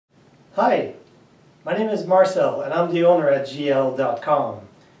Hi, my name is Marcel and I'm the owner at GL.com.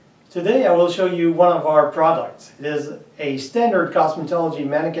 Today I will show you one of our products. It is a standard Cosmetology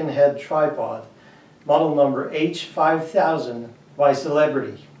mannequin head tripod, model number H5000 by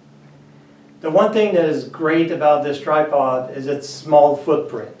Celebrity. The one thing that is great about this tripod is its small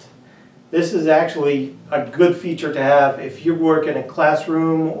footprint. This is actually a good feature to have if you work in a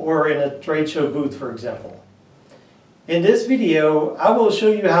classroom or in a trade show booth, for example. In this video, I will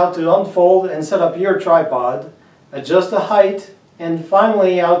show you how to unfold and set up your tripod, adjust the height, and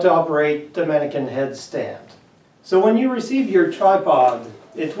finally how to operate the mannequin head stand. So when you receive your tripod,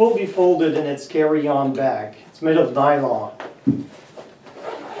 it will be folded in its carry-on bag. It's made of nylon.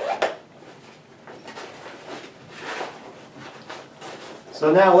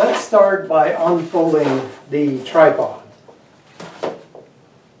 So now let's start by unfolding the tripod.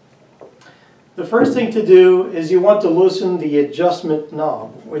 The first thing to do is you want to loosen the adjustment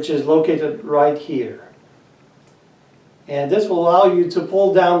knob, which is located right here. And this will allow you to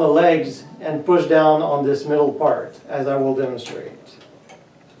pull down the legs and push down on this middle part, as I will demonstrate.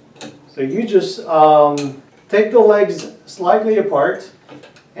 So you just take the legs slightly apart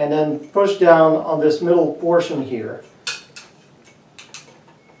and then push down on this middle portion here.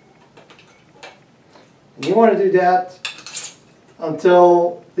 And you want to do that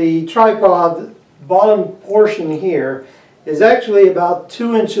until the tripod bottom portion here is actually about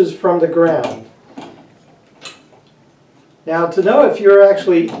 2 inches from the ground. Now, to know if you're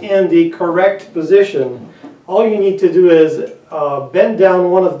actually in the correct position, all you need to do is bend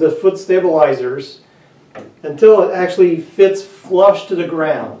down one of the foot stabilizers until it actually fits flush to the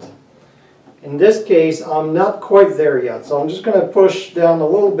ground. In this case, I'm not quite there yet, so I'm just going to push down a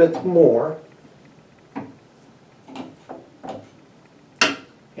little bit more.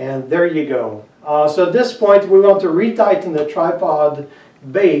 And there you go. So at this point we want to retighten the tripod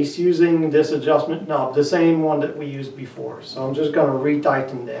base using this adjustment knob, the same one that we used before. So I'm just going to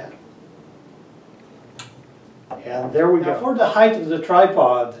retighten that. And there we go. Now for the height of the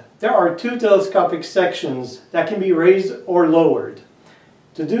tripod, there are two telescopic sections that can be raised or lowered.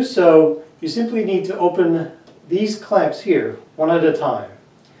 To do so, you simply need to open these clamps here, one at a time.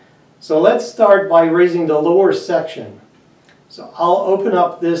 So let's start by raising the lower section. So I'll open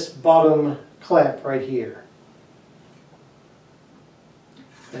up this bottom clamp right here.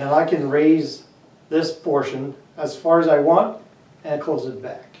 And I can raise this portion as far as I want and close it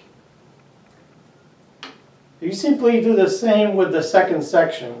back. You simply do the same with the second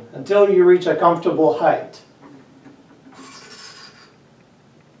section until you reach a comfortable height.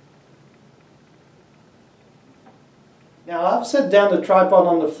 Now I've set down the tripod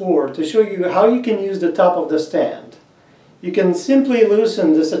on the floor to show you how you can use the top of the stand. You can simply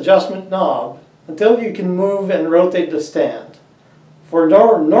loosen this adjustment knob until you can move and rotate the stand. For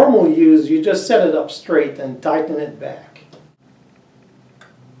normal use, you just set it up straight and tighten it back.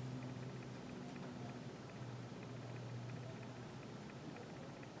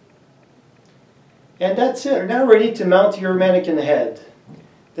 And that's it. You're now ready to mount your mannequin head.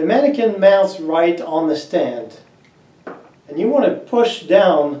 The mannequin mounts right on the stand. And you want to push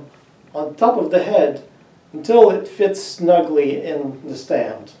down on top of the head until it fits snugly in the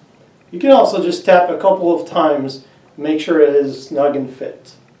stand. You can also just tap a couple of times to make sure it is snug and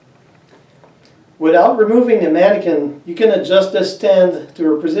fit. Without removing the mannequin, you can adjust the stand to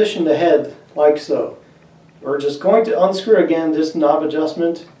reposition the head like so. We're just going to unscrew again this knob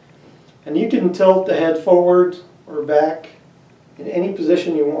adjustment, and you can tilt the head forward or back in any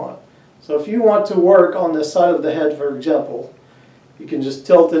position you want. So if you want to work on the side of the head, for example, you can just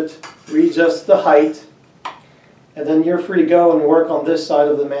tilt it, readjust the height, and then you're free to go and work on this side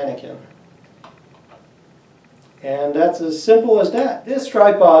of the mannequin. And that's as simple as that. This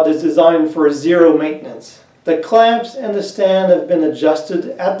tripod is designed for zero maintenance. The clamps and the stand have been adjusted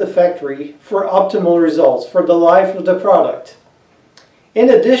at the factory for optimal results for the life of the product. In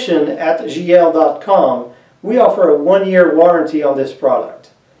addition, at GL.com, we offer a 1-year warranty on this product.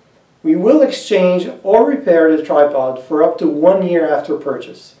 We will exchange or repair the tripod for up to 1 year after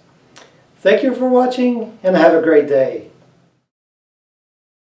purchase. Thank you for watching and have a great day.